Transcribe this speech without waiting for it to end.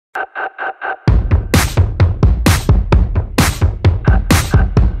All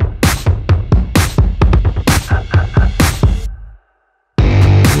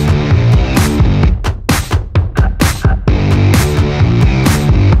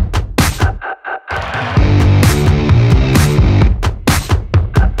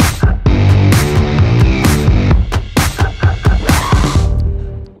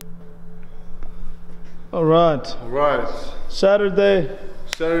right. Saturday.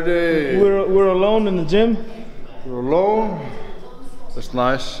 We're alone in the gym. We're alone. That's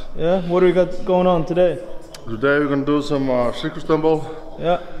nice. Yeah. What do we got going on today? Today we're gonna do some circus dumbbell.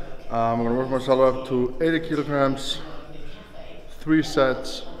 Yeah. I'm gonna work myself up to 80 kilograms, 3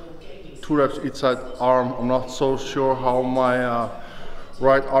 sets, 2 reps each side arm. I'm not so sure how my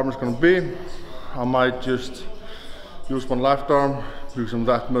right arm is gonna be. I might just use my left arm because I'm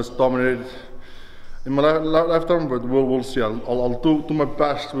that much dominated in my left arm, but we'll see. I'll do my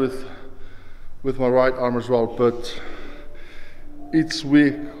best with my right arm as well. But each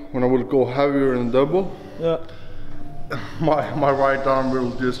week when I will go heavier in dumbbell, yeah, my right arm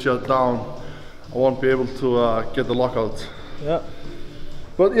will just shut down. I won't be able to get the lockout. Yeah.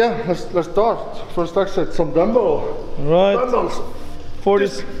 But yeah, let's start. First exercise, some dumbbell. Right. Dumbbells. 40.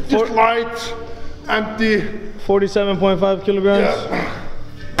 Just light, empty. 47.5 kilograms.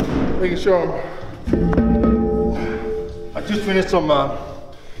 Yeah. Making sure. I just finished some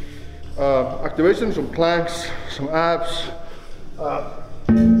activation, some planks, some abs,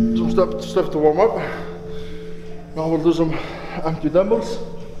 some stuff to warm up. Now we'll do some empty dumbbells.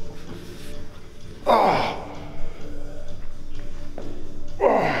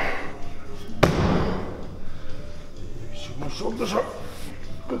 Shoot my shoulders up.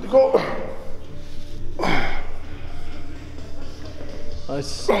 Good to go.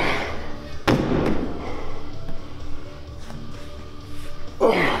 Nice.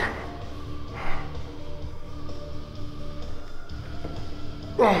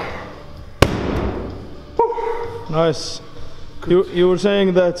 Nice. You were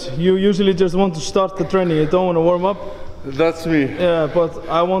saying that you usually just want to start the training, you don't want to warm up? That's me. Yeah, but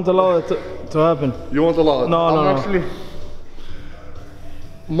I won't allow it to happen. You won't allow it? No. Actually,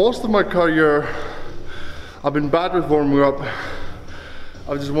 most of my career, I've been bad with warming up.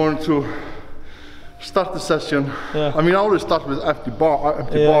 I just wanted to start the session. Yeah. I mean, I always start with empty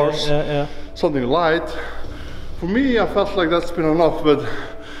bars, something light. For me, I felt like that's been enough, but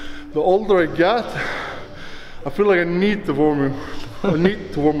the older I get, I feel like I need to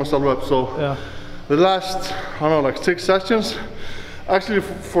warm myself up. So yeah. The last, I don't know, like 6 sessions. Actually,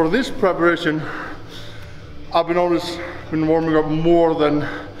 for this preparation, I've always been warming up more than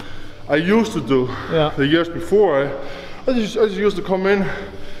I used to do. Yeah. The years before. I just used to come in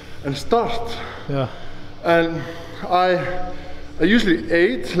and start. Yeah. And I usually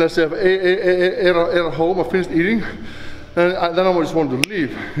ate. Let's say I ate at home. I finished eating, and then I just wanted to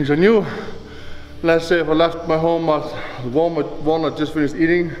leave because I knew. Let's say if I left my home at 1, I just finished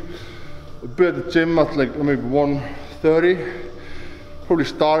eating, I'd be at the gym at like maybe 1:30, probably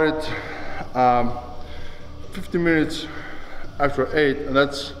started 15 minutes after 8, and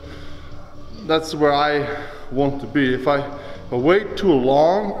that's where I want to be. If I wait too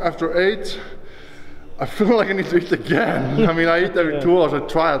long after 8, I feel like I need to eat again. I mean, I eat every 2 hours, I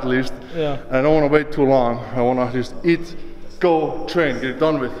try at least, and I don't want to wait too long. I want to just eat, go, train, get it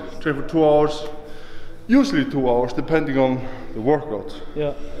done with. Train for 2 hours. Usually 2 hours, depending on the workout.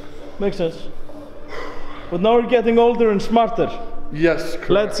 Yeah, makes sense. But now we're getting older and smarter. Yes,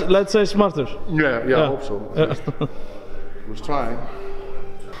 correct. Let's say smarter. Yeah, I hope so. I was trying.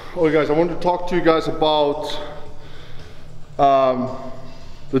 Okay, guys, I want to talk to you guys about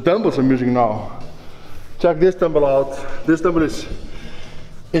the dumbbells I'm using now. Check this dumbbell out. This dumbbell is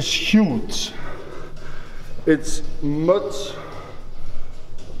huge. It's much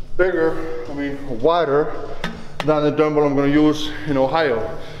bigger, I mean wider than the dumbbell I'm going to use in Ohio.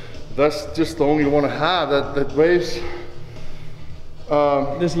 That's just the only one I have that weighs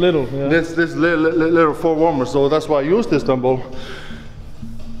this little, yeah. This little 4 warmers, so that's why I use this dumbbell.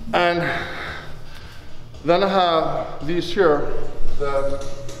 And then I have these here, the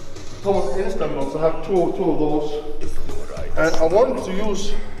Thomas Innes dumbbells. I have two of those, and I wanted to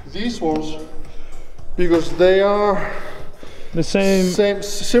use these ones because they are the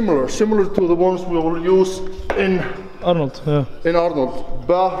similar to the ones we will use in Arnold. Yeah. In Arnold,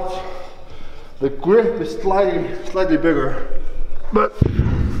 but the grip is slightly bigger. But we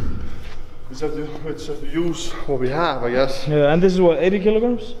just have to use what we have, I guess. Yeah, and this is what, 80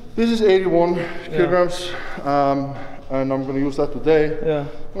 kilograms? This is 81 kilograms, and I'm going to use that today. Yeah.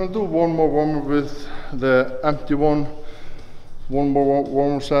 I'm going to do one more warmer with the empty one. one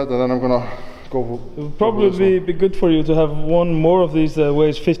more set, and then I'm gonna go for. It would probably be good for you to have one more of these that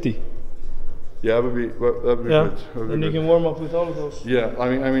weighs 50. Yeah, that'd be good. Then you can warm up with all of those. Yeah,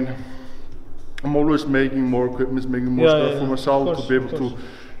 I mean, I'm always making more equipment, making more stuff for myself to be able to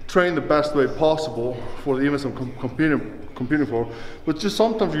train the best way possible for the events I'm competing for. But just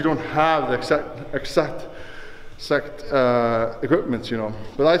sometimes you don't have the exact equipment, you know.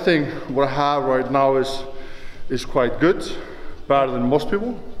 But I think what I have right now is quite good, better than most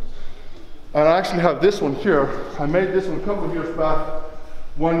people. And I actually have this one here. I made this one a couple of years back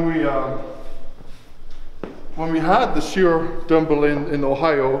when we had the sheer dumbbell in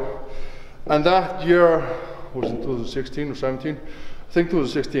Ohio. And that year, was it 2016 or 17? I think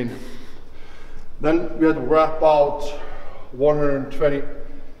 2016. Then we had to wrap out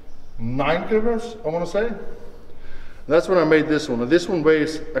 129 kilograms, I want to say. That's when I made this one, and this one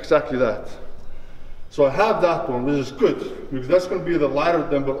weighs exactly that. So I have that one, which is good, because that's going to be the lighter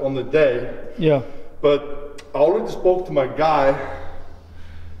dumbbell on the day. Yeah. But I already spoke to my guy,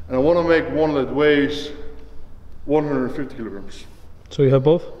 and I want to make one that weighs 150 kilograms. So you have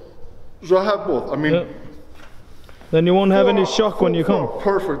both? So I have both. I mean, then you won't have any shock when you come.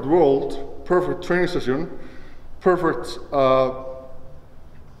 Perfect world, perfect training session, perfect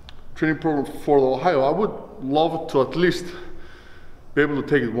training program for the Ohio. I would love to at least be able to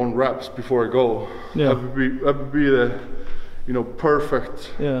take it 1 reps before I go. Yeah. That would be the, you know,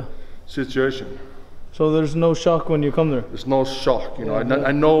 perfect situation. So there's no shock when you come there? There's no shock, you know.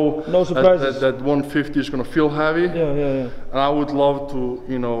 I know no surprises. that 150 is going to feel heavy. Yeah. And I would love to,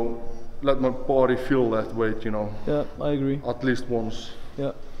 you know, let my body feel that weight, you know. Yeah, I agree. At least once.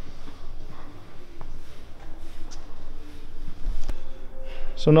 Yeah.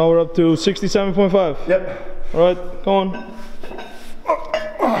 So now we're up to 67.5. Yep. All right, come on.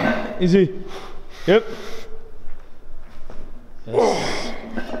 Easy. Yep. Yes.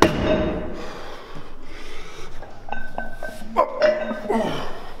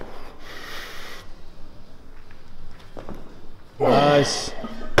 Nice.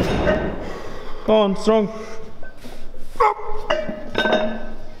 Come on, strong.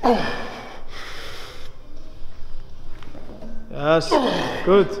 Yes,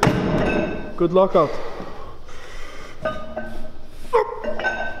 good. Good lockout.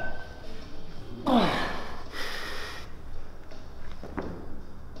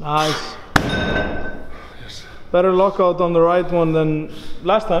 Nice. Yes. Better lockout on the right one than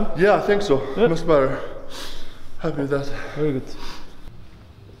last time. Yeah, I think so. Yeah. Much better. Happy with that. Very good.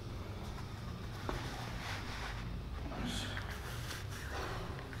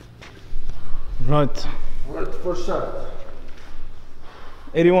 Right. Alright, first set.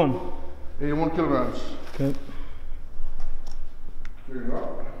 81. 81 kilograms. Okay. Gearing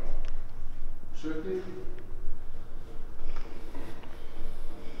up. Safety.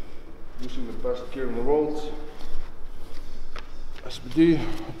 Using the best gear in the world. SBD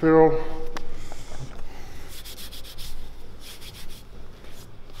apparel.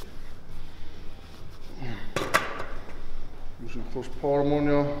 Using first power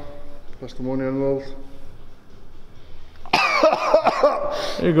ammonia. Best ammonia in the world.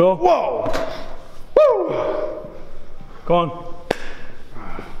 There you go. Whoa! Woo! Go on.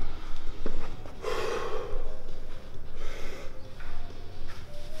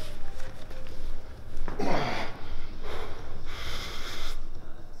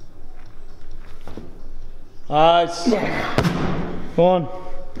 Nice. Go on.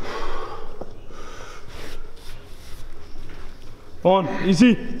 Go on,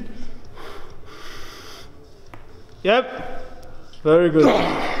 easy. Yep. Very good.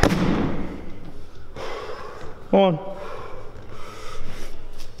 Go on.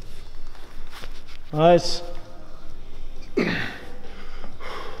 Nice.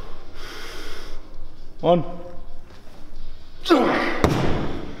 On.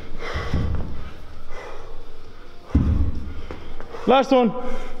 Last one.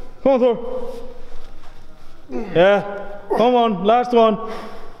 Come on, Thor. Yeah. Come on, last one.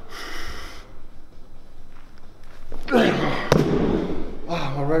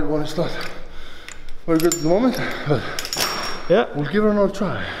 My right one is not very good at the moment, but yeah, we'll give it another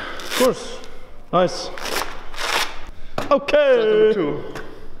try. Of course. Nice. Okay. Set number 2.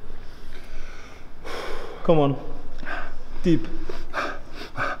 Come on. Deep.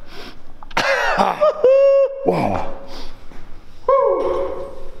 Wow.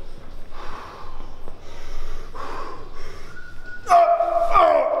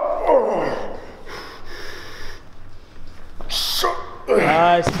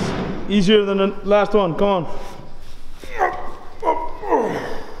 Nice. Easier than the last one. Come on.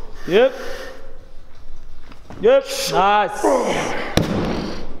 Yep, nice.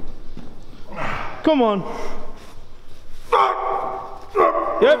 Come on.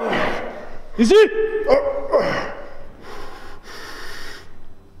 Yep. Easy.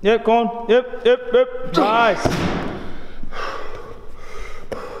 Yep, come on. Yep. Nice.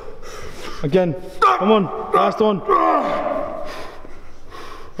 Again. Come on. Last one.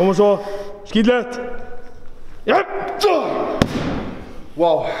 Kom og så. Skid let. Yep.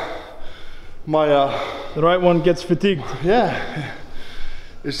 Wow. My the right one gets fatigued. Yeah.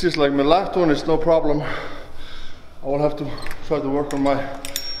 It's just like my left one is no problem. I will have to try to work on my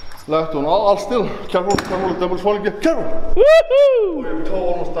left one. I'll still careful, the double's falling. Careful! Woohoo! Your toe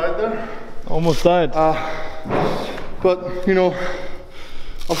almost died there. Almost died. But you know,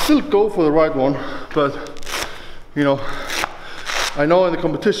 I'll still go for the right one. But you know, I know in the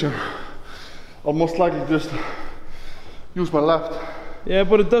competition, I'll most likely just use my left. Yeah,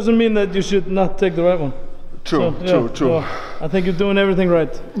 but it doesn't mean that you should not take the right one. True. So, I think you're doing everything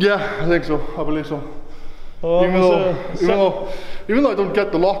right. Yeah, I think so. I believe so. Oh, even though I don't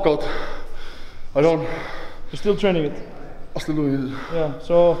get the lockout, I don't. You're still training it. I'm still doing it. Yeah.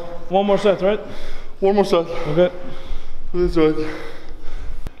 So one more set, right? One more set. Okay. That's right.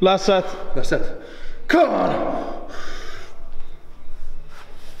 Last set. Last set. Come on.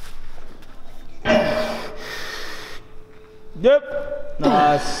 Yep.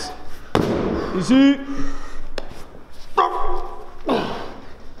 Nice. Easy.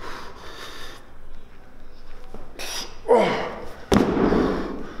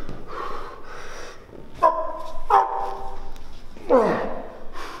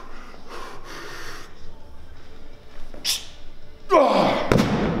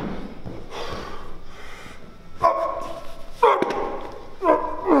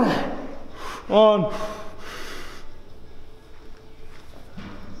 On.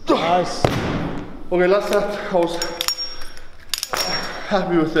 Nice. Okay, last set, I was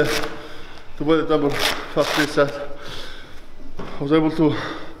happy with the way the dumbbell felt this set. I was able to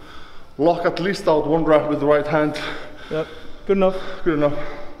lock at least out one rep with the right hand. Yep, good enough. Good enough.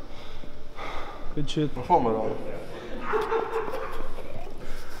 Good shit. Perform it all.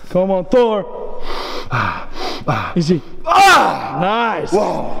 Come on, Thor. Easy. Nice.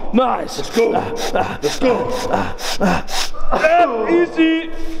 Wow. Nice. Let's go. Let's go.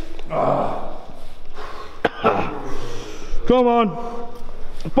 Easy. Come on.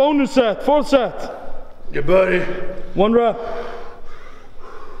 Bonus set. Fourth set. Yeah, buddy. One rep.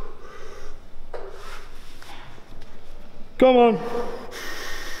 Come on.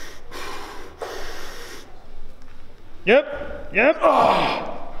 Yep.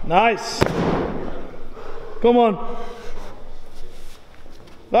 Nice. Come on.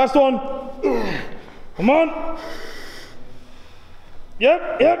 Last one. Come on.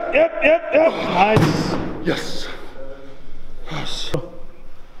 Yep. Nice. Yes.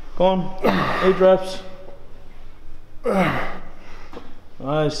 Go on. 8 reps.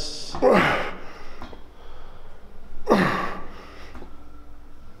 Nice.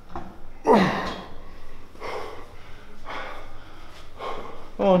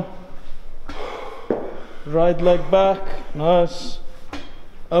 Come on. Right leg back. Nice.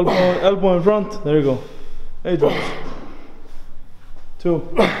 Elbow in front. There you go. 8 reps. 2.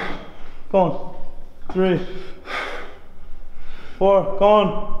 Go on. 3. 4. Go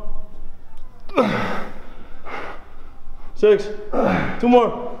on. 6. 2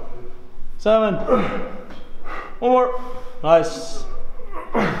 more. 7. 1 more. Nice.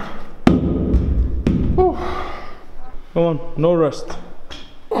 Come on. No rest.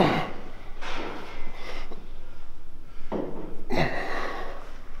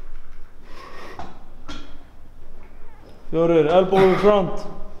 Good, elbow in front.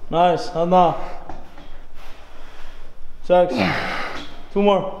 Nice, Anna. 6. 2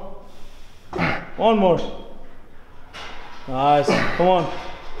 more. 1 more. Nice, come on.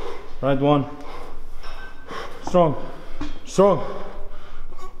 Right one. Strong.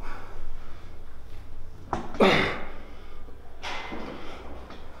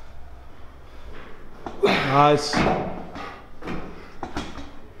 Nice.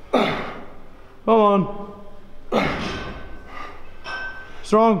 Come on.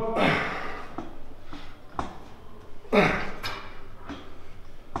 Strong.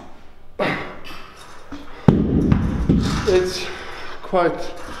 It's quite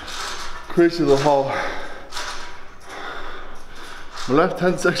crazy though how my left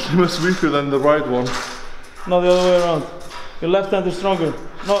hand is actually much weaker than the right one. No, the other way around. Your left hand is stronger.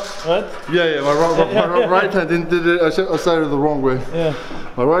 No, right? Yeah, my right hand I started the wrong way. Yeah.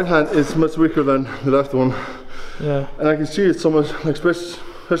 My right hand is much weaker than the left one. Yeah. And I can see it so much, like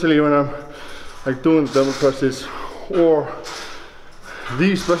especially when I'm like doing the dumbbell presses, or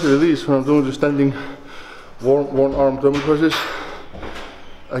these, especially these, when I'm doing the standing one arm dumbbell presses,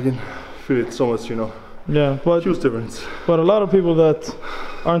 I can feel it so much, you know. Yeah, but huge difference. But a lot of people that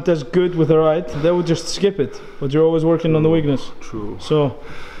aren't as good with their height, they would just skip it. But you're always working on the weakness. True. So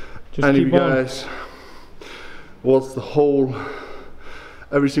just and keep if you guys watch the whole,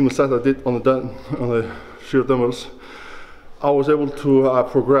 every single set I did on the sheer dumbbells, I was able to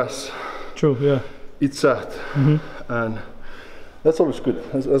progress. True. Yeah. Each set, and that's always good.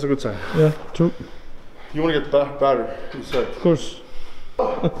 That's a good sign. Yeah. True. You want to get better, you said. Of course.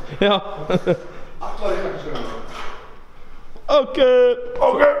 Yeah. Okay.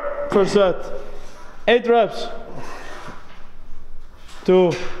 Okay. First set. 8 reps.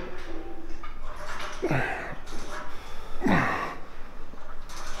 2.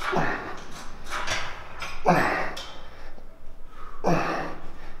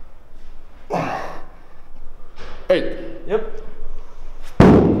 8. Yep.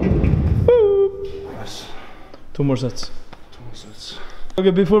 Woo. Nice. 2 more sets. 2 more sets.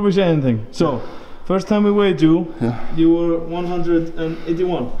 Okay, before we say anything, so first time we weighed you, you were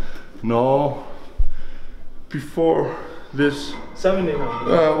 181. No. Before this. 70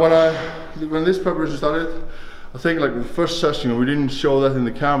 now. When this preparation started, I think like the first session we didn't show that in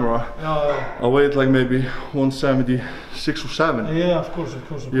the camera. I weighed like maybe 176 or 7. Yeah, of course.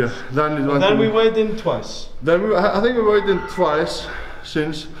 Yeah. Then we weighed in twice. I think we weighed in twice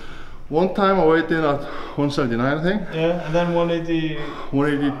since. One time I weighed in at 179, I think. Yeah, and then 180.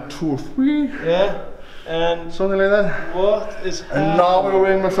 182 or 3. Yeah, and something like that. What is happening? And now we're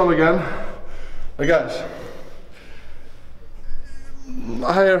weighing myself again. Like guys,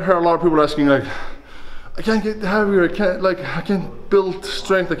 I heard a lot of people asking like, I can't get heavier. I can't build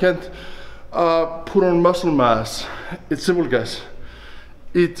strength. I can't put on muscle mass. It's simple, guys.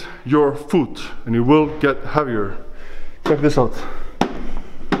 Eat your food, and you will get heavier. Check this out.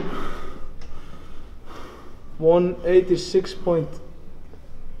 186.1.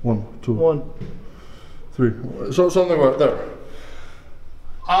 1, 2, 3. So something right there.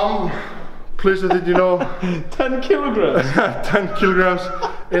 I'm pleased with it, you know. 10 kilograms. 10 kilograms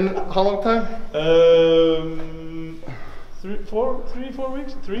in how long time? 4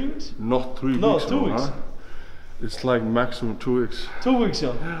 weeks? 3 weeks? Not 3 weeks. No, 2 weeks. Huh? It's like maximum 2 weeks. 2 weeks,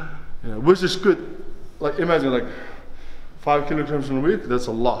 yeah. Yeah, which is good. Like imagine like 5 kilograms in a week. That's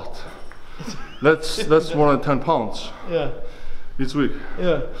a lot. That's more than 10 pounds. Yeah. Each week.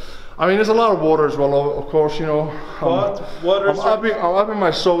 Yeah. I mean, there's a lot of water as well, of course, you know. Water. I'm upping my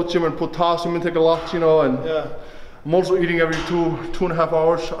sodium and potassium intake a lot, you know, and I'm also eating every 2.5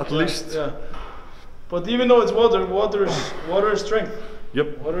 hours at least. Yeah. But even though it's water is strength.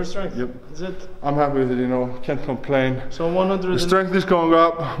 Yep. Water is strength. Yep. That's it. I'm happy with it, you know. Can't complain. So 100. The strength is going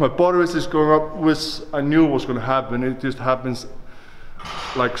up. My body weight is going up, which I knew was going to happen. It just happens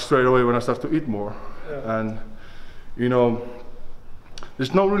like straight away when I start to eat more. Yeah. And you know,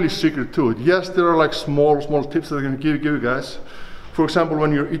 there's no really secret to it. Yes, there are like small tips that I can give you guys. For example,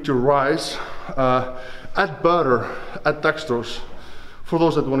 when you eat your rice, add butter, add dextrose. For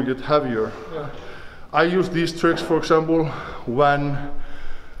those that want to get heavier. Yeah. I use these tricks, for example, when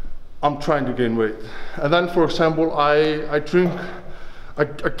I'm trying to gain weight. And then, for example, I drink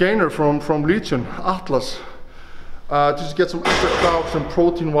a gainer from Legion, Atlas. Just to get some extra carbs and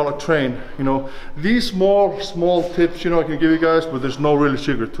protein while I train. You know, these small tips, you know, I can give you guys, but there's no really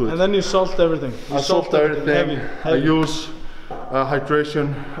secret to it. And then you salt everything. I salt everything. Heavy. I use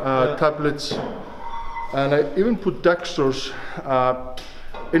hydration tablets, and I even put dextrose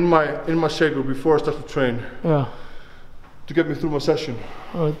in my shaker before I start to train. Yeah. To get me through my session.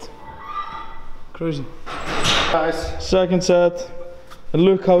 Alright. Crazy. Nice. Second set. And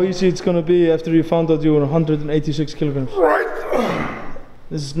look how easy it's gonna be after you found out you were 186 kilograms. Right.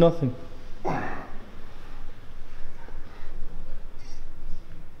 This is nothing.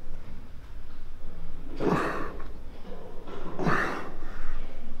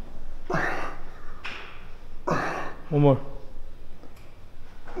 One more.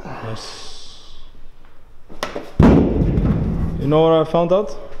 Yes. You know what I found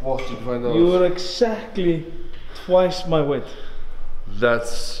out? What did you find out? You were exactly twice my weight.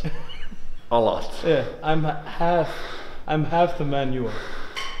 That's a lot. Yeah, I'm half the man you are.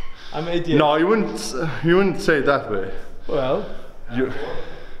 I'm 88. No, you wouldn't say it that way. Well,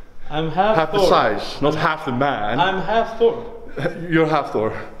 I'm half the size, not half the man. I'm Hafthor. You're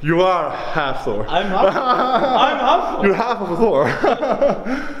Hafthor. You are Hafthor. I'm Hafthor. You're half of a Thor.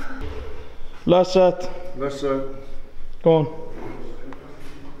 Last set. Last set. Go on.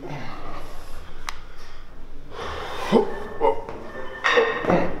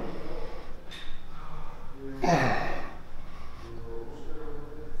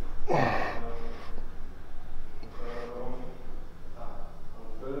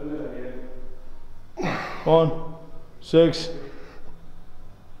 1, 6,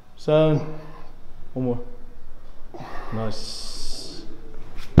 7. One more. Nice.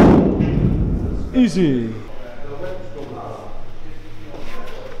 Easy.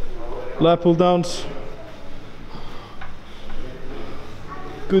 Lat pull downs.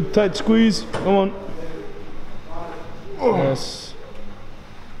 Good tight squeeze. Come on. Yes.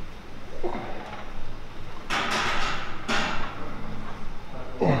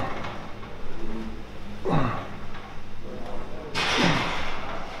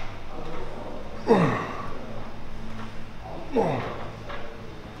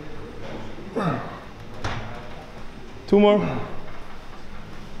 Two more.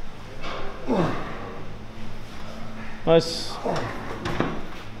 Nice.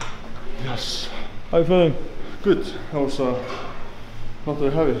 Yes. How are you feeling? Good. That was not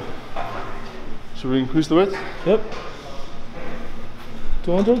very heavy. Should we increase the weight? Yep.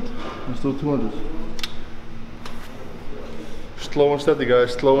 200? Let's do 200. Slow and steady,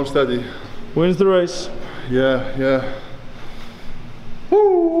 guys. Slow and steady. Wins the race. Yeah, yeah.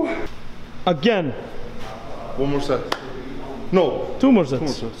 Woo! Again. One more set. No. Two more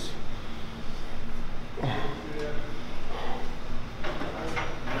sets. 2 more sets.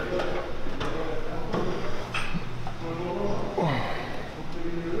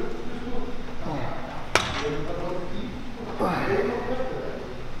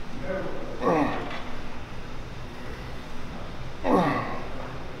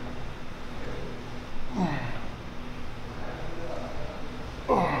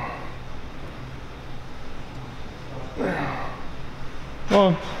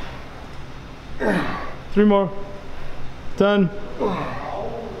 One. 3 more. 10.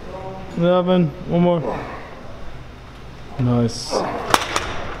 11. One more. Nice.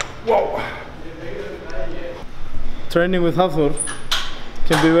 Whoa! Training with Hafthor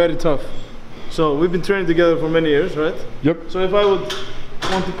can be very tough. So we've been training together for many years, right? Yep. So if I would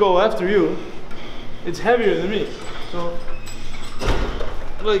want to go after you, it's heavier than me. So,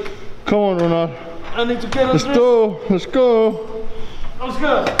 like, Come on, Ronald. I need to get under Let's go. Let's go. Let's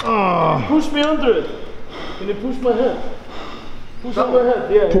go. Ah. Push me under it. Can you push my head? Push on my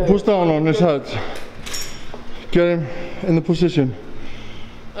head. Yeah. Yeah. Push down on his head. Get him in the position.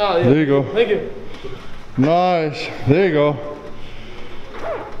 Oh, yeah. There you go. Thank you. Nice. There you go.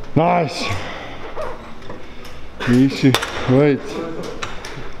 Nice. Easy. Wait.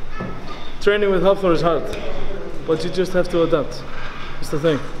 Training with Hafthor is hard, but you just have to adapt. That's the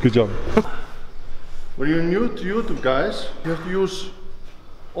thing. Good job. When you're new to YouTube, guys, you have to use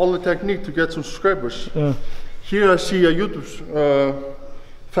all the technique to get some subscribers. Yeah. Here I see a YouTube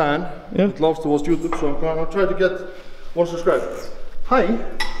fan Yeah. that loves to watch YouTube, so I'm gonna try to get 1 subscriber. Hi,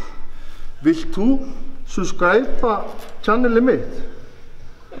 vilt du subscriba channel mitt?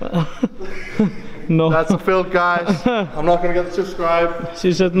 No. That's a fail, guys. I'm not gonna get to subscribe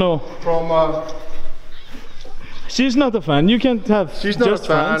She said no. from. She's not a fan. You can't have She's not just a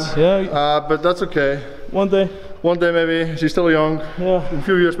fan, fans. Yeah. but that's okay. One day. One day maybe, she's still young. Yeah. In a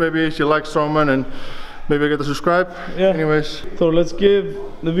few years maybe she likes strongman and maybe I get to subscribe. Yeah. Anyways. So let's give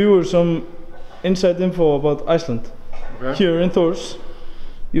the viewers some inside info about Iceland. Okay. Here in Thors,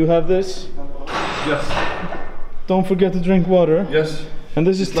 you have this. Yes. Don't forget to drink water. Yes. And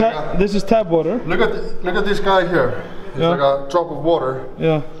this is this is tap water. Look at this guy here. It's Yeah. like a drop of water.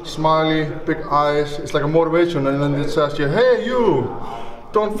 Yeah. Smiley, big eyes. It's like a motivation, and then it says here, "Hey you,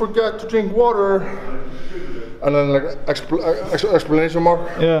 don't forget to drink water." And then like explanation mark.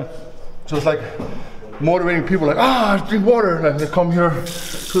 Yeah. So it's like motivating people, like drink water, and they come here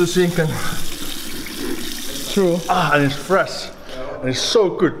to the sink and True. and it's fresh, and it's so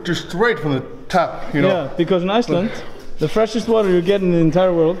good, just straight from the tap, you know. Yeah, because in Iceland, the freshest water you get in the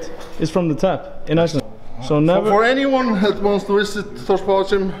entire world is from the tap in Iceland. So never. For anyone that wants to visit Thor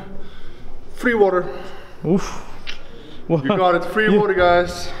Gym, free water. Oof. Well, You got it, free water,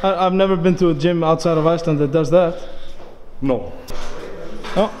 guys. I've never been to a gym outside of Iceland that does that. No.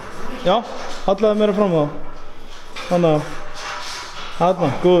 Já, já, hallaði meira fram þá. Þannig að, þarna,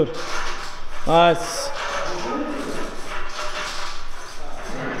 góður. Nice.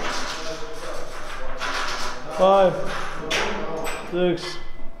 Five, 6,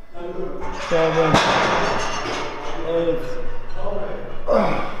 7, 8.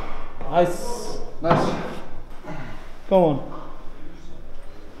 Nice. Nice. Come on.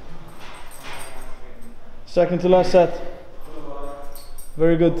 Second to last set.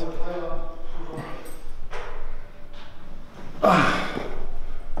 Very good.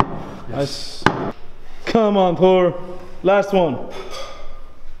 Nice. Come on, Thor. Last one.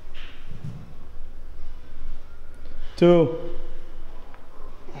 2,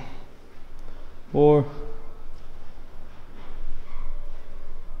 4,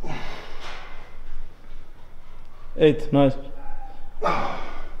 8. Nice.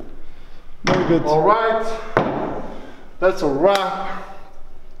 Very good. All right, that's a wrap.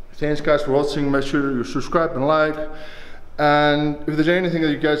 Thanks guys for watching. Make sure you subscribe and like. And if there's anything that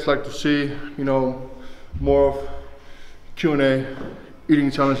you guys like to see, you know, more of Q&A,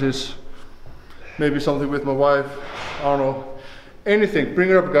 eating challenges, maybe something with my wife, I don't know, anything, bring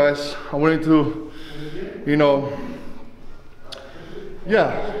it up guys. I'm willing to, you know,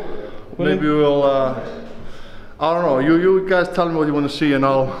 yeah, maybe we'll, I don't know, you guys tell me what you want to see and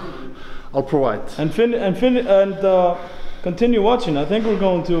I'll provide. And continue watching. I think we're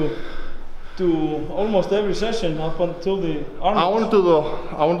going to do almost every session up until the arm. I want to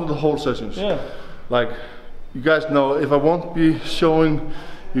do the whole sessions. Yeah. Like, you guys know, if I won't be showing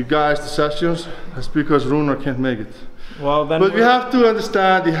you guys the sessions, that's because Runar can't make it. Well, then. But you have to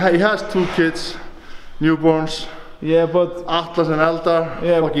understand, he has 2 kids, newborns. Yeah, but Atlas and Eldar,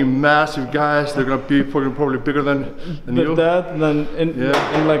 yeah, fucking massive guys. They're gonna be probably bigger than you. Than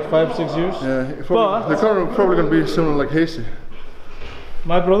in like 5-6 years. Yeah, they're probably gonna be similar like Hasey.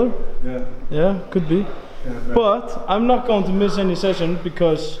 My brother? Yeah. Yeah, could be. Yeah, but I'm not going to miss any session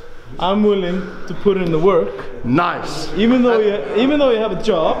because I'm willing to put in the work. Nice. Even though you have a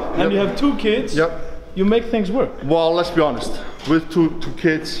job and you have 2 kids, you make things work. Well, let's be honest. With two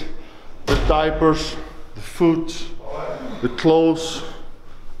kids, the diapers, the food, the clothes,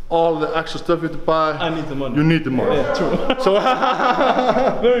 all the extra stuff you have to buy. I need the money. You need the money. Yeah, true. So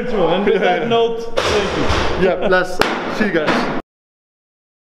very true. And with that note, thank you. Yeah, let's see you guys.